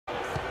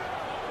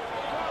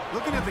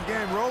Looking at the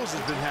game Rose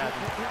has been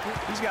having,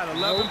 he's got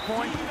 11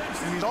 points,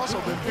 and he's also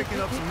been picking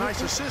up some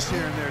nice assists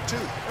here and there, too.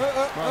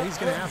 Well, he's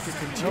going to have to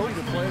continue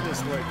to play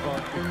this way,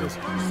 Clark, because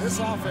this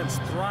offense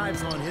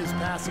thrives on his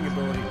passing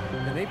ability,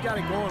 and they've got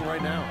it going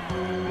right now.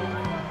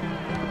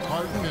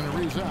 Harden and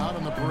Ariza out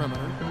on the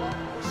perimeter.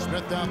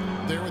 Smith out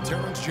there with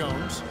Terrence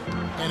Jones,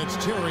 and it's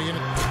Terry in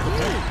the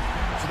paint.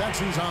 So that's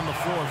who's on the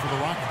floor for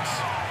the Rockets.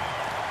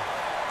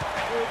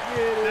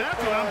 That's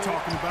what I'm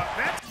talking about.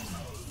 That's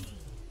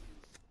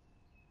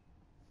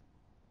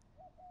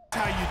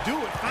how you do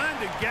it. Find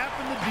a gap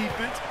in the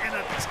defense and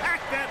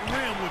attack that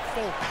rim with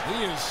focus.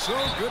 He is so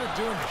good at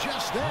doing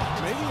just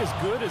that. Maybe as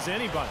good as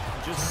anybody,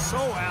 just so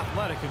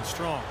athletic and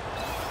strong.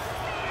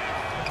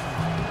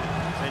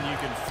 And you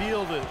can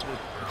feel the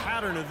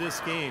pattern of this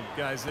game,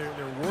 guys. They're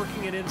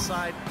working it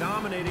inside,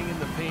 dominating in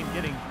the paint,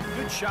 getting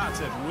good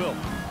shots at will.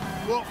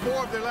 Well,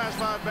 4 of their last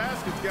 5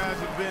 baskets, guys,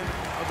 have been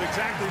of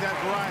exactly that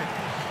variety.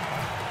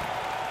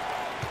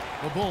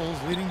 The Bulls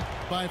leading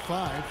by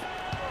 5.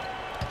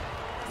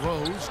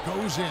 Rose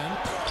goes in,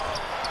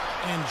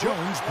 and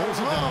Jones pulls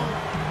it down.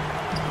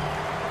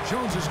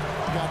 Jones has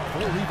got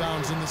 4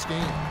 rebounds in this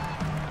game.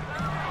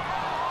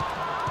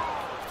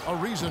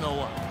 Ariza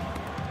Noah.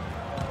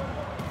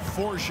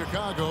 For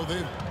Chicago,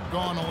 they've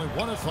gone only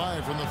 1 of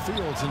 5 from the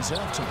field since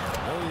halftime.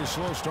 Very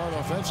slow start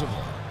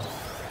offensively.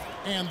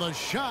 And the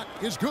shot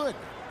is good.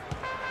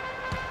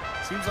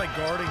 Seems like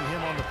guarding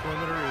him on the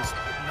perimeter is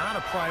not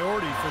a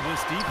priority for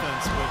this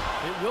defense, but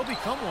it will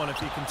become one if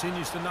he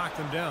continues to knock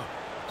them down.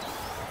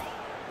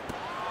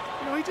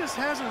 You know, he just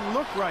hasn't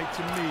looked right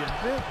to me. A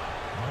bit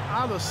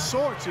out of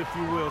sorts, if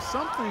you will.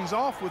 Something's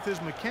off with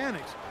his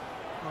mechanics,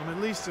 at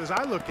least as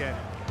I look at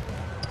it.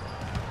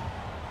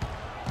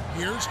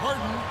 Here's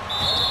Harden.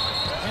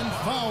 And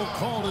foul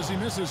called as he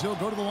misses. He'll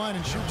go to the line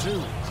and shoot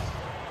 2.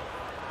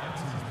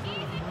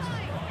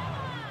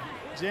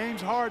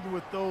 James Harden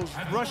with those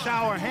rush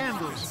hour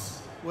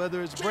handles,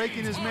 whether it's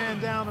breaking his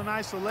man down in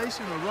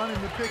isolation or running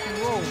the pick and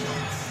roll,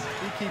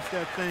 he keeps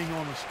that thing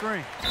on a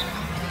string.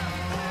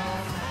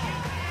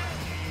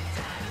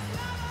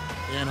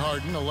 And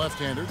Harden, a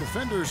left-hander.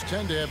 Defenders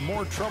tend to have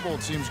more trouble,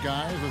 it seems,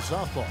 guys, with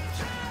softballs.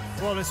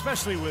 Well, and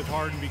especially with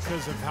Harden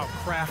because of how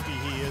crafty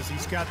he is.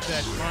 He's got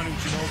that Manu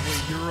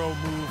Ginobili Euro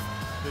move,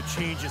 the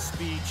change of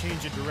speed,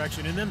 change of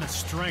direction, and then the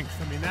strength.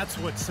 I mean, that's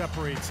what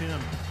separates him.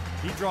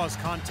 He draws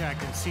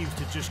contact and seems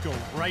to just go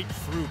right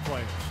through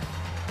players.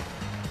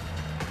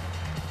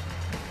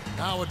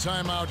 Now a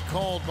timeout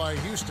called by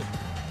Houston.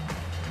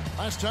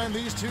 Last time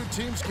these two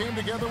teams came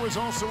together was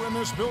also in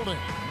this building.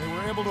 They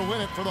were able to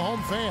win it for the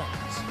home fans.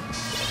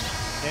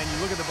 And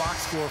you look at the box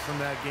score from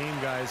that game,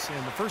 guys,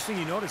 and the first thing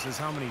you notice is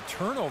how many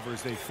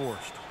turnovers they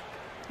forced.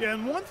 Yeah,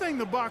 and one thing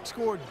the box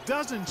score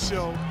doesn't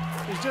show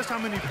is just how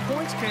many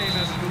points came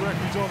as a direct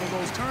result of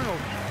those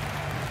turnovers.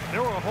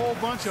 There were a whole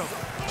bunch of them.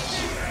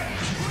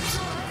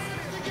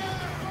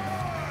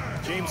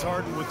 James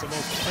Harden with the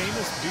most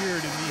famous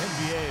beard in the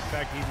NBA. In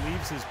fact, he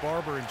leaves his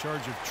barber in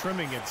charge of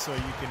trimming it, so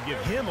you can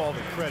give him all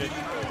the credit,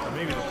 or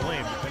maybe the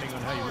blame, depending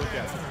on how you look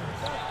at it.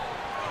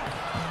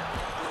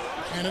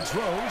 And it's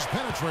Rose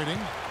penetrating.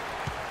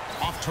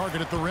 Off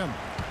target at the rim.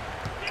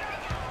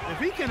 If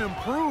he can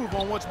improve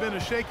on what's been a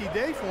shaky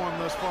day for him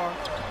thus far,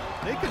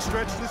 they could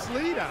stretch this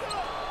lead out.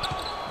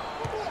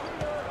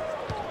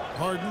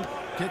 Harden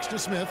kicks to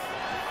Smith.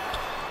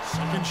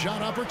 Second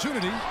shot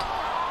opportunity.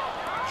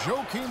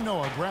 Joakim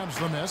Noah grabs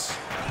the miss.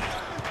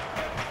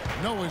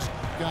 Noah's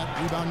got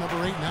rebound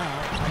number 8 now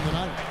on the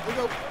night. There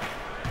you go.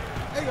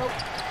 There you go.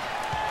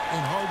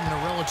 And Harden, a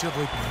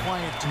relatively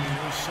quiet team.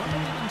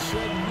 Someone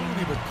said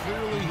moody, but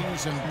clearly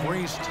he's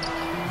embraced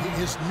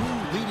his new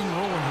leading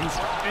role in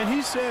Houston. And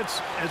he said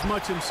as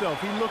much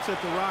himself. He looks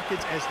at the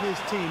Rockets as his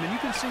team, and you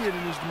can see it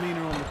in his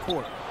demeanor on the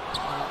court.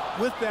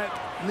 With that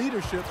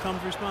leadership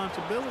comes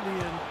responsibility,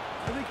 and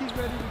I think he's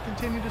ready to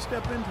continue to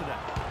step into that.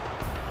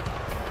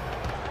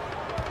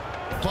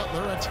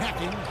 Butler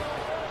attacking.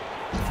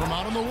 From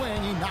out on the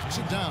wing, he knocks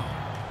it down.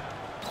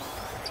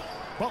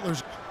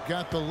 Butler's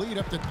got the lead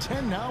up to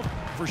 10 now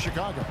for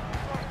Chicago.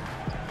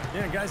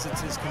 Yeah, guys,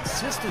 it's his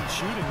consistent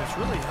shooting that's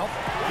really helped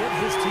get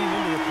his team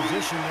into the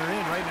position they're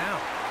in right now.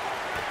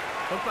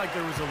 Looked like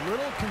there was a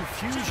little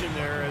confusion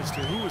there as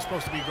to who was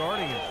supposed to be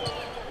guarding him.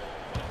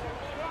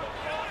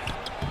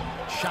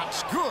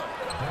 Shot's good.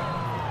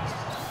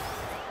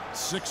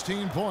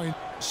 16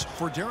 points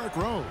for Derrick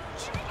Rose.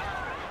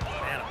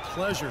 Man, a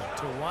pleasure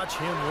to watch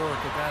him work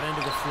at that end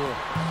of the floor.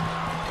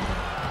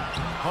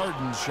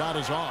 Harden's shot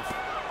is off.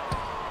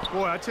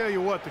 Boy, I tell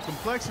you what, the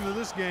complexion of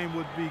this game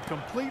would be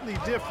completely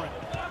different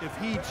if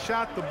he'd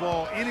shot the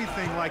ball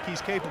anything like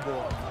he's capable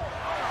of.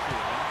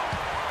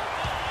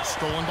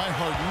 Stolen by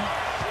Harden.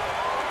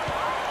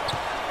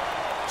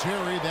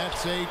 Terry,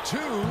 that's a 2.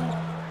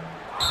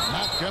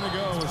 Not gonna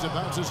go as it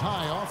bounces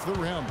high off the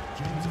rim.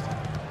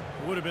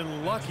 Would have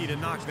been lucky to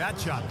knock that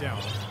shot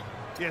down.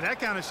 Yeah, that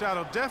kind of shot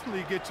will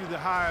definitely get you the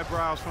high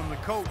eyebrows from the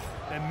coach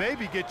and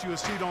maybe get you a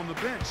seat on the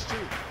bench,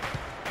 too.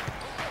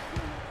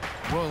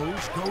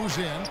 Rose goes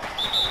in.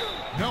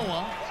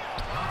 Noah.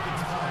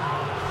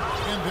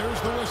 And there's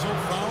There's the whistle.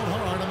 Fouled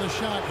hard on the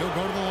shot. He'll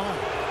go to the line.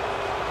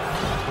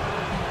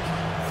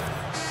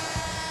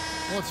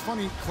 Well, it's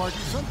funny, Clark.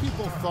 Some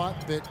people thought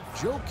that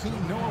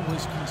Joakim Noah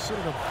was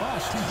considered a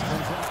bust when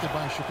drafted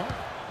by Chicago.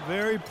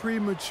 Very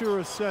premature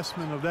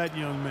assessment of that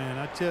young man.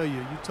 I tell you,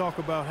 you talk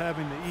about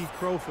having to eat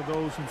crow for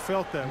those who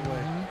felt that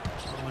way.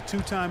 A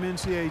two-time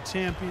NCAA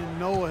champion,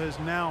 Noah has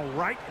now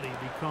rightly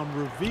become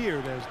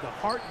revered as the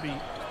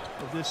heartbeat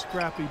of this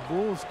scrappy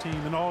Bulls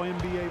team, an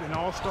All-NBA, an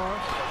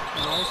All-Star,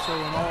 and also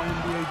an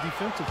All-NBA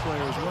defensive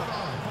player as well.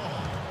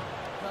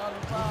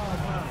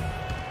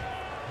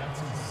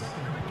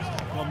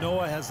 Well,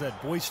 Noah has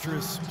that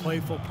boisterous,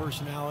 playful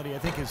personality. I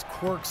think his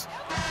quirks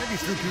maybe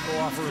threw people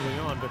off early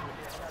on, but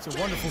he's a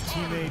wonderful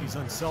teammate. He's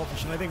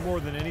unselfish, and I think more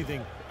than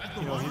anything,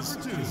 you know, his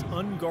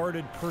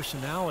unguarded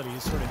personality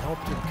has sort of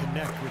helped him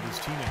connect with his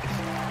teammates.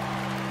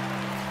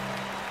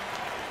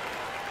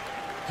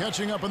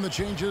 Catching up on the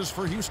changes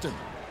for Houston.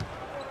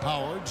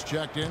 Howard's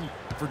checked in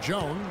for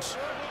Jones.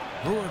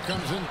 Brewer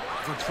comes in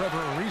for Trevor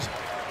Ariza.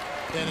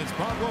 And it's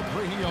Pablo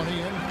Prigioni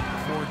in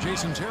for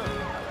Jason Terry.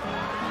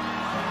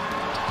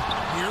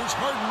 Here's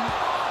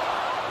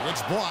Harden.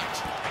 It's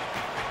blocked.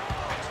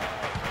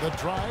 The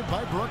drive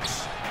by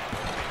Brooks.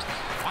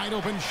 Wide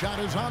open shot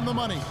is on the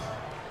money.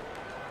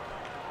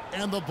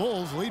 And the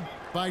Bulls lead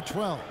by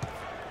 12.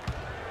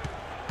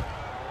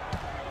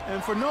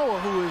 And for Noah,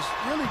 who is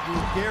really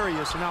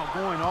gregarious and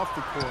outgoing off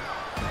the court,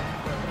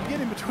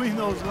 getting between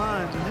those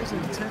lines and his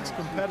intense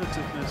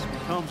competitiveness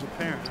becomes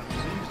apparent. I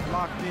mean, he's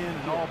locked in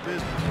and all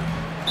business.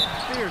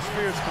 Fierce,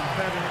 fierce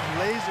competitor,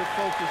 laser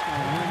focused on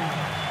winning.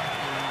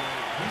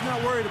 And, he's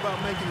not worried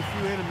about making a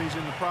few enemies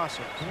in the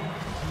process.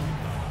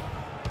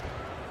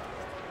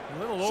 A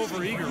little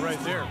over-eager right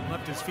there.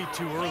 Left his feet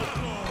too early.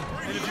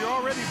 And if you're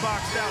already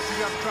boxed out, you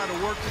got to try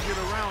to work to get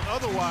around.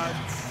 Otherwise,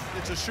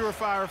 it's a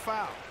surefire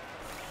foul.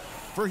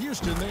 For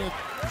Houston, they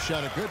have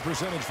shot a good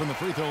percentage from the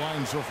free throw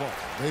line so far.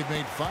 They've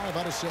made 5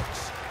 out of 6.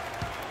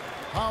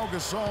 Pau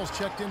Gasol's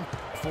checked in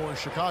for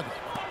Chicago.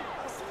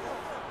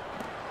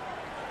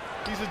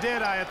 He's a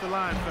dead eye at the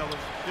line, fellas.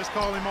 Just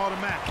call him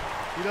automatic.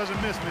 He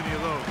doesn't miss many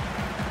of those.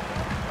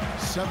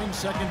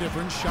 7-second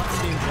difference, shot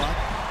and game clock.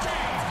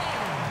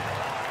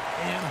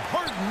 And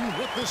Harden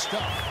with the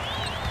stuff.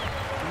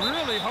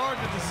 Really hard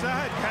to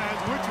decide, guys,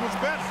 which was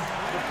better.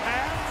 The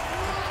pass,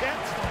 the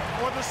catch,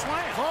 or the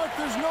slam. Clark,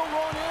 there's no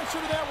wrong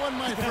answer to that one,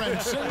 my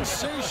friend.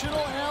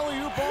 Sensational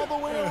alley-oop all the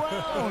way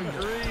around.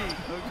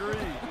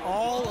 Agreed.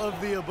 All of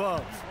the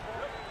above.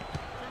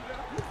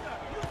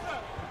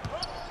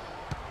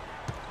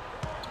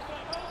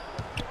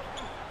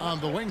 On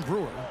the wing,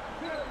 Brewer.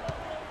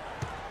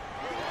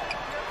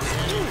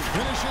 And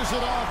finishes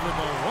it off with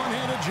a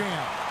one-handed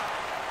jam.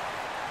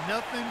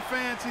 Nothing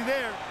fancy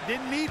there.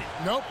 Didn't need it.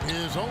 Nope.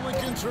 His only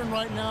concern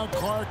right now,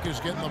 Clark, is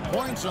getting the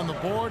points on the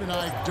board, and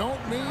I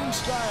don't mean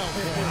style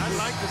points. I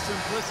like the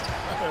simplicity.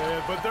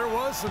 But there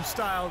was some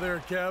style there,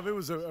 Kev. It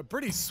was a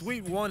pretty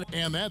sweet one.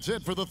 And that's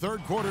it for the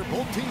third quarter.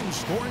 Both teams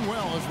scoring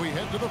well as we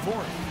head to the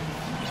fourth.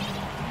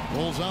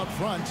 Bulls out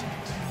front,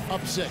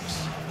 up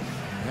 6.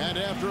 And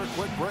after a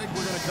quick break,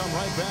 we're going to come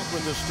right back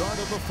with the start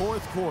of the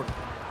fourth quarter.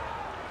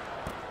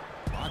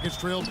 Rockets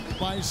trailed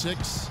by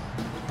 6.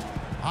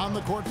 On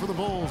the court for the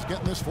Bulls,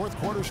 getting this fourth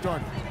quarter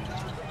started.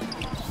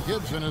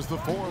 Gibson is the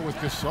 4 with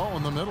Gasol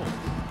in the middle.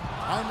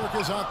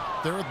 Heinrich is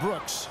out there with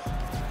Brooks.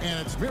 And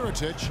it's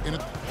Mirotic in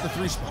the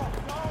 3 spot.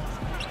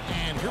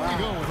 And here we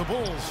go with the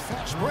Bulls.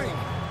 Fast break.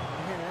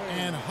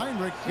 And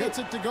Heinrich gets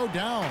it to go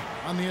down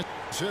on the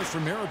assist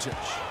from Mirotic.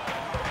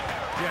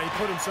 Yeah, he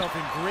put himself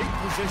in great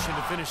position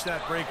to finish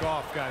that break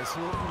off, guys.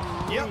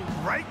 Yep,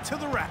 right to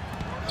the rack.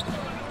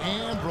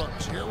 And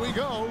Brooks, here we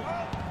go.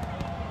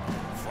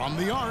 From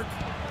the arc.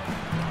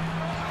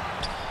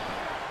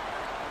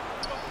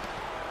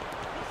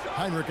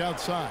 Heinrich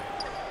outside.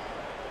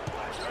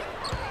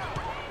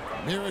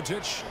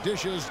 Mirotic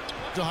dishes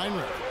to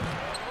Heinrich.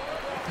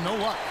 No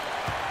luck.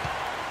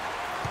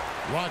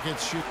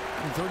 Rockets shoot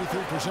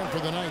 33% for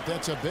the night.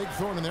 That's a big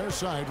thorn in their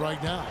side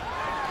right now.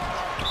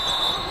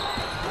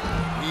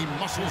 He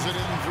muscles it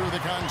in through the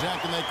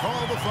contact, and they call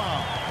the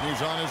foul.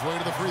 He's on his way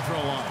to the free throw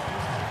line.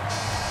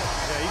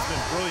 Yeah, he's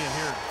been brilliant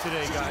here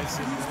today, guys.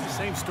 And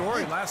same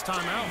story last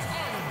time out.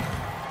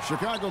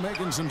 Chicago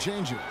making some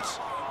changes.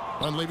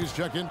 Dunleavy's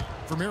check in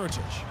for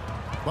Mirotic.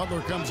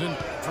 Butler comes in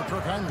for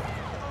Kirk Heinrich.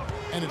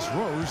 And it's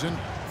Rose in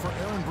for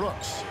Aaron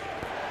Brooks.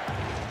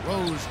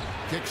 Rose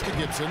kicks to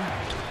Gibson.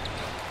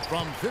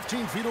 From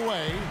 15 feet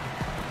away.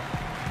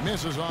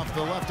 Misses off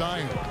the left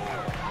iron.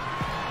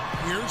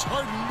 Here's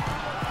Harden.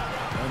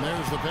 And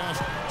there's the pass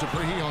to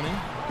Prigioni.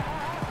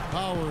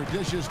 Power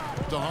dishes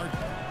to Harden.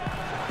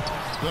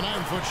 The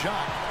 9-foot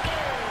shot.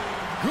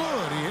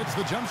 Good. He hits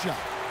the jump shot.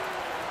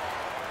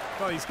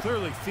 Well, he's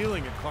clearly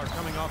feeling it, Clark,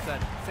 coming off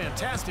that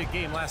fantastic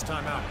game last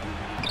time out.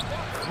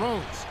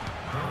 Rose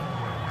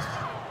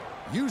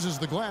uses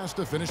the glass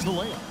to finish the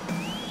layup.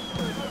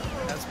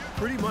 That's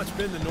pretty much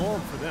been the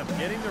norm for them,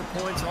 getting their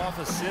points off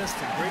assists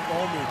and great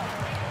ball movement.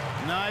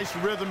 Nice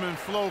rhythm and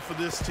flow for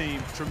this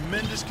team.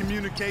 Tremendous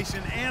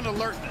communication and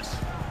alertness.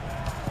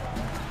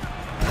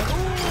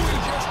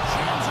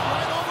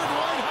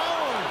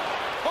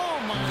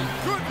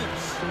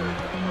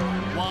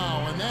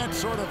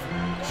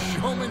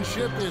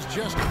 marksmanship is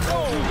just...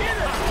 Oh, get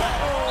it!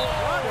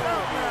 Watch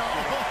out now.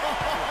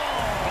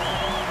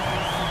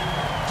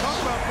 Talk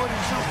about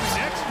putting something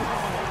extra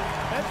on.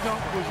 That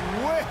dunk was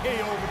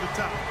way over the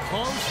top.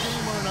 Close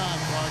game or not,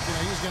 Clark,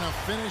 he's going to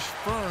finish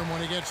firm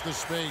when he gets the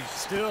space.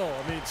 Still,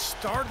 I mean,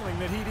 startling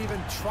that he'd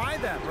even try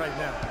that right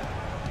now.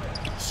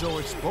 So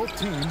it's both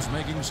teams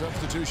making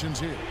substitutions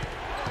here.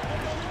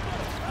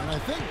 And I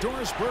think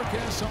Doris Burke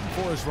has something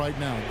for us right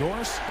now.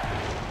 Doris?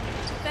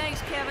 Thanks,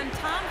 Kevin.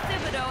 Tom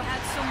Thibodeau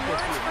had some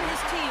words for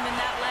his team in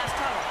that last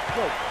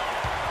huddle.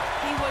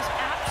 He was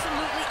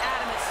absolutely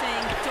adamant,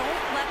 saying,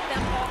 don't let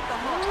them off the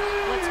hook.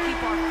 Let's keep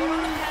our foot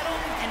on the pedal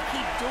and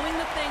keep doing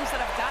the things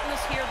that have gotten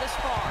us here this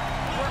far.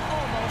 We're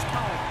almost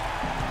home.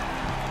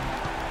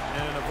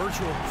 And a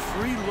virtual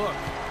free look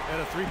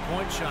at a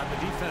three-point shot.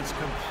 The defense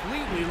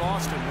completely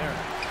lost him there.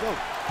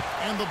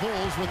 And the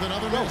Bulls with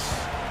another miss.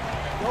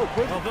 Well,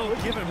 they'll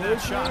give him that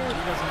shot. He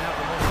doesn't have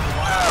the most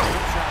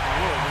reliable shot in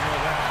the world. We know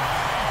that.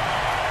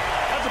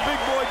 That's a big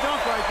boy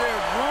dunk right there.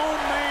 Grown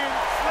man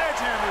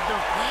sledgehammer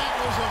dunk. That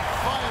was a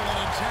violent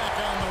attack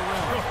on the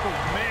rim. Oh,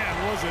 man,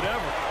 was it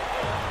ever.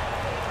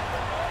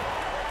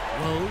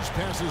 Rose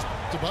passes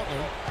to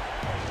Butler.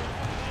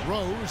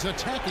 Rose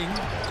attacking.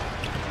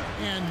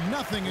 And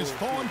nothing is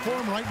falling for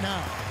him right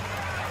now.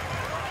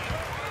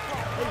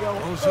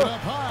 Throws it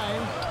up high.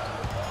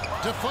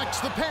 Deflects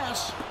the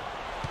pass.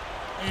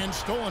 And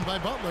stolen by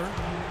Butler.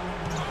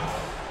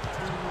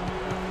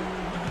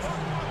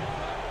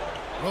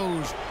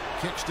 Rose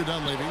kicks to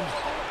Dunleavy.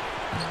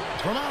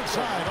 From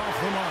outside, off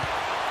the mark.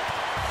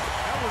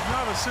 That was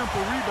not a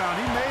simple rebound.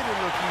 He made it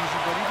look easy,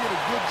 but he did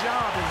a good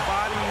job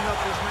embodying up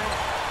his man.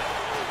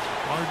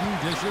 Harden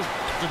dishes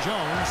to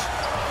Jones.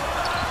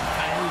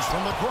 Fires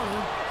from the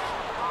corner.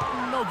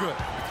 No good.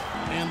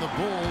 And the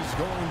Bulls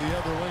going the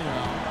other way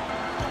now.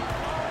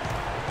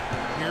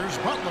 Here's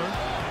Butler.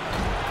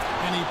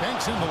 And he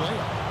banks in the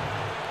layup.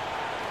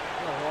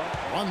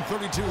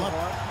 1:32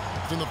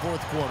 left in the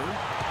fourth quarter.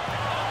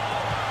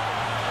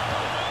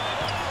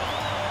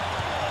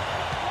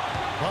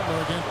 Butler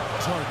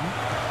against Harden.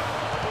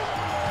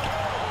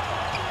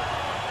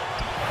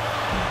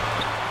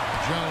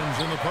 Jones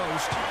in the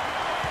post.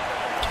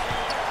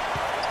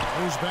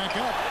 Moves back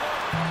up.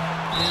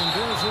 And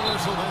there's a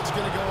whistle. That's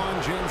going to go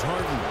on James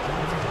Harden.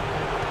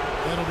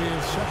 That'll be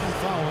his second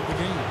foul of the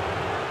game.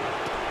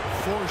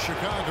 For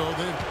Chicago,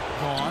 they've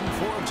gone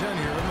 4 of 10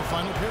 here in the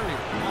final period.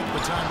 Not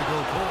the time to go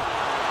cold.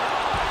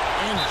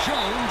 And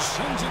Jones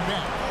sends it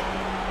back.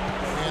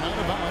 And out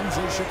of bounds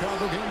is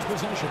Chicago gains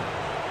possession.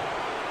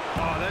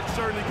 Oh, that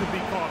certainly could be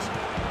costly.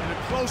 In a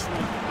close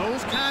one,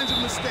 those kinds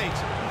of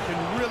mistakes can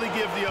really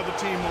give the other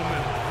team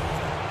momentum.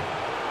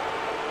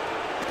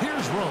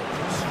 Here's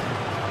Rose.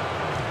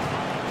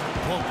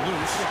 Poke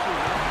loose.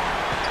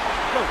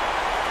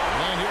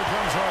 And here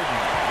comes Harden,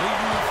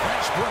 leading the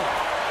fast break.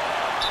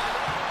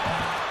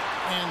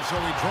 And so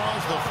he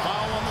draws the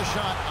foul on the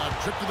shot. A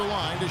trip to the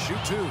line to shoot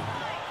 2.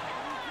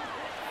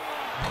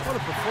 What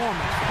a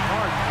performance from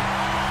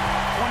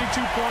Harden.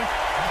 22 points.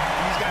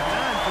 He's got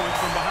 9 points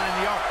from behind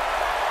the arc.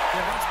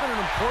 Yeah, that's been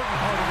an important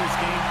part of his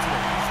game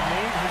today. He's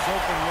made his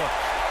open look.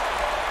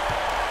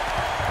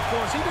 Of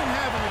course, he didn't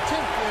have an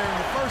attempt there in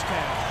the first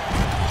half.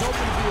 He's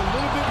hoping to be a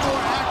little bit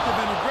more active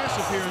and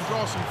aggressive here and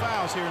draw some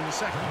fouls here in the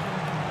second.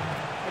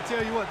 I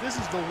tell you what, this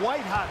is the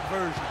white-hot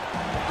version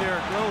of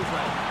Derrick Rose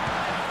right now.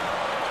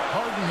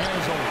 Harden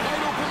has a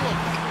wide open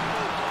look.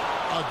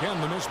 Again,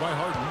 the miss by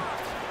Harden.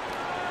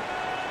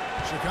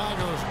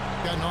 Chicago's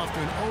gotten off to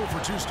an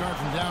 0-for-2 start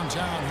from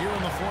downtown here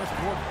in the fourth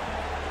quarter.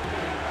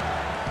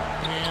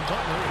 And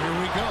Butler, here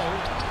we go.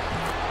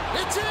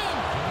 It's in!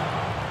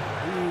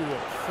 Ooh, a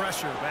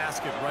pressure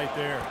basket right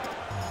there.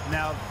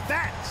 Now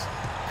that's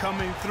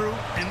coming through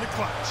in the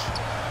clutch.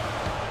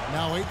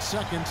 Now 8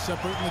 seconds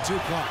separating the two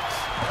clocks.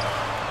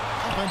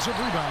 Offensive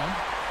rebound.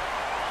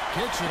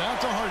 Kicks it out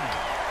to Harden.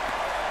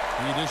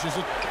 He dishes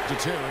it to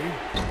Terry.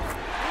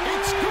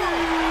 It's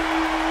good!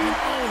 And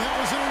oh, that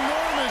was an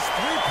enormous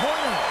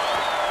three-pointer.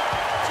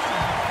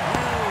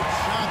 Huge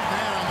shot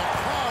there, and the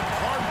crowd,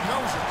 Clark,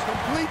 knows it.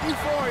 Complete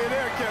euphoria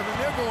there, Kevin.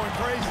 They're going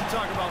crazy.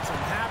 Talk about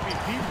some happy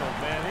people,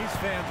 man. These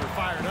fans are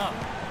fired up.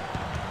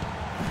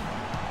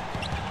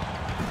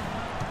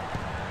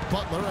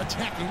 Butler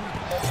attacking.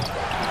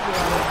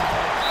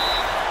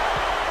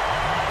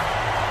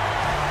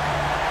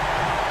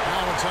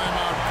 Now a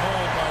timeout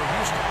called by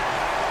Houston.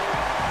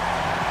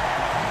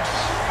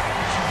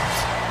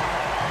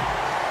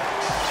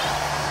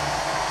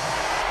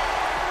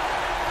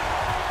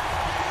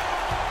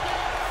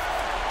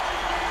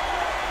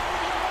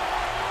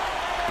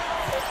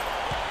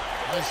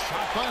 A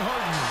shot by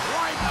Harden.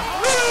 Right.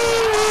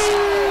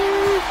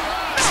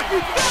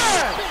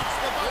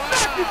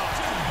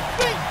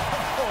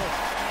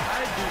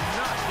 I do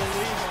not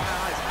believe my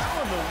eyes.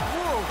 How in the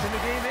world can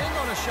the game end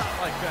on a shot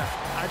like that?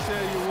 I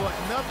tell you what,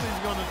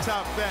 nothing's going to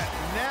top that.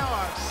 Now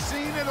I've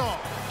seen it all.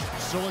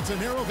 So it's a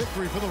narrow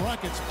victory for the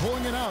Rockets,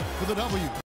 pulling it out for the W.